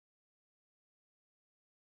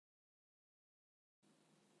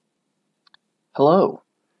Hello.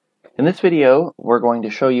 In this video, we're going to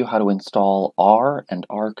show you how to install R and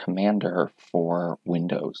R Commander for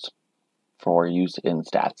Windows for use in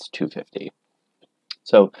Stats 250.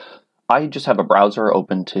 So I just have a browser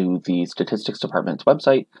open to the Statistics Department's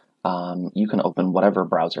website. You can open whatever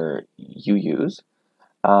browser you use.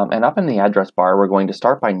 And up in the address bar, we're going to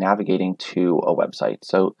start by navigating to a website.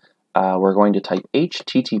 So we're going to type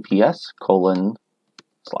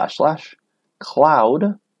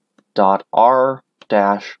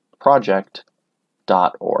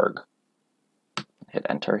https://cloud.r-project.org. Hit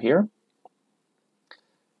enter here.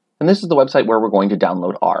 And this is the website where we're going to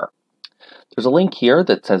download R. There's a link here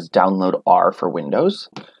that says download R for Windows.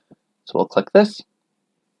 So we'll click this.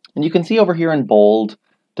 And you can see over here in bold,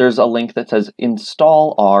 there's a link that says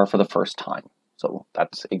install R for the first time. So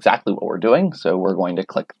that's exactly what we're doing. So we're going to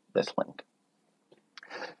click this link.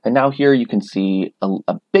 And now here you can see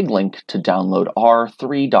a big link to download R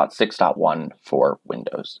 3.6.1 for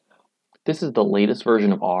Windows. This is the latest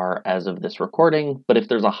version of R as of this recording, but if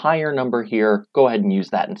there's a higher number here, go ahead and use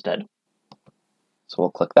that instead. So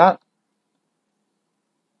we'll click that.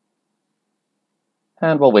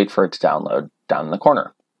 And we'll wait for it to download down in the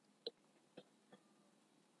corner.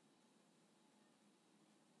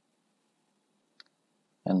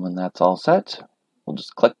 And when that's all set, we'll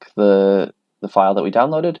just click the file that we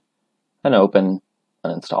downloaded and open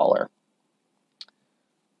an installer.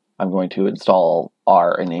 I'm going to install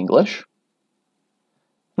R in English.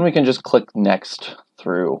 And we can just click next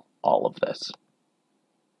through all of this.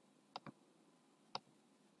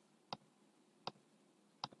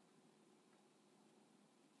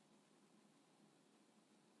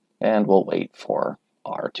 And we'll wait for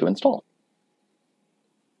R to install.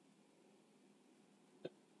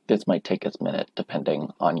 This might take a minute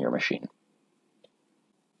depending on your machine.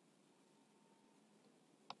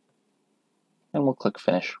 And we'll click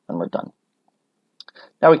finish when we're done.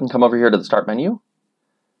 Now we can come over here to the start menu.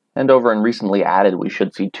 And over in recently added, we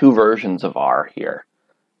should see two versions of R here.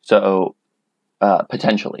 So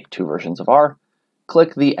potentially two versions of R.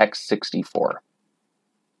 Click the x64.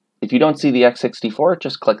 If you don't see the x64,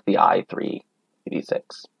 just click the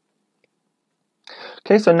i386.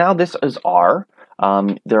 Okay, so now this is R.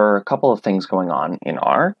 There are a couple of things going on in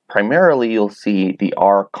R. Primarily, you'll see the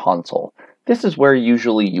R console. This is where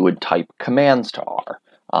usually you would type commands to R.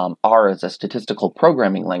 R is a statistical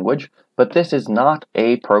programming language, but this is not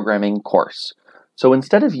a programming course. So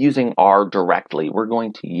instead of using R directly, we're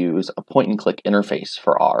going to use a point-and-click interface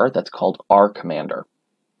for R that's called R Commander.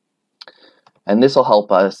 And this will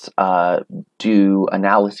help us do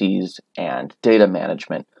analyses and data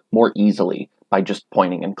management more easily by just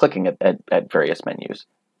pointing and clicking at various menus.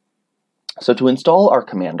 So to install R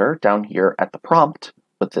Commander, down here at the prompt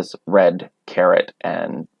with this red caret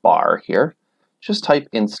and bar here, just type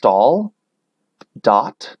install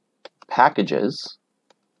dot packages,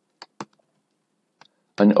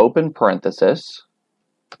 an open parenthesis,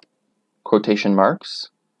 quotation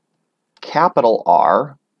marks, capital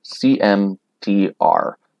R,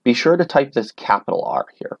 CMDR. Be sure to type this capital R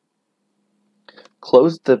here.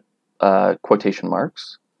 Close the quotation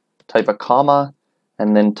marks, type a comma,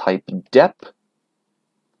 and then type dep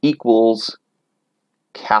equals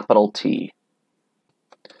capital T.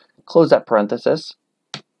 Close that parenthesis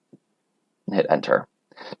and hit enter.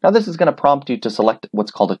 Now this is going to prompt you to select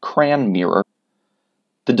what's called a CRAN mirror.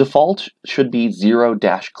 The default should be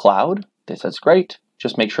 0-cloud. This is great.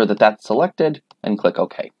 Just make sure that that's selected and click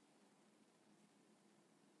OK.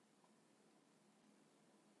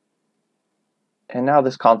 And now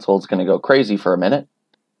this console is going to go crazy for a minute.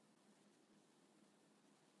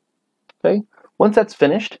 Okay. Once that's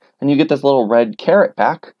finished and you get this little red caret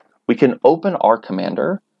back, we can open R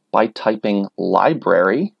Commander by typing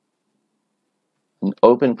library, an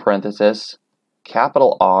open parenthesis,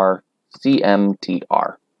 capital R,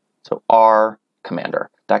 CMDR. So R Commander.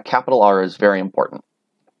 That capital R is very important.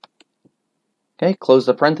 Okay, close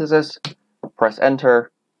the parenthesis, press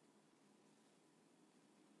enter.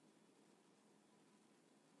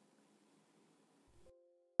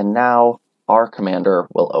 And now R Commander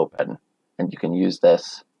will open, and you can use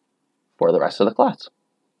this for the rest of the class.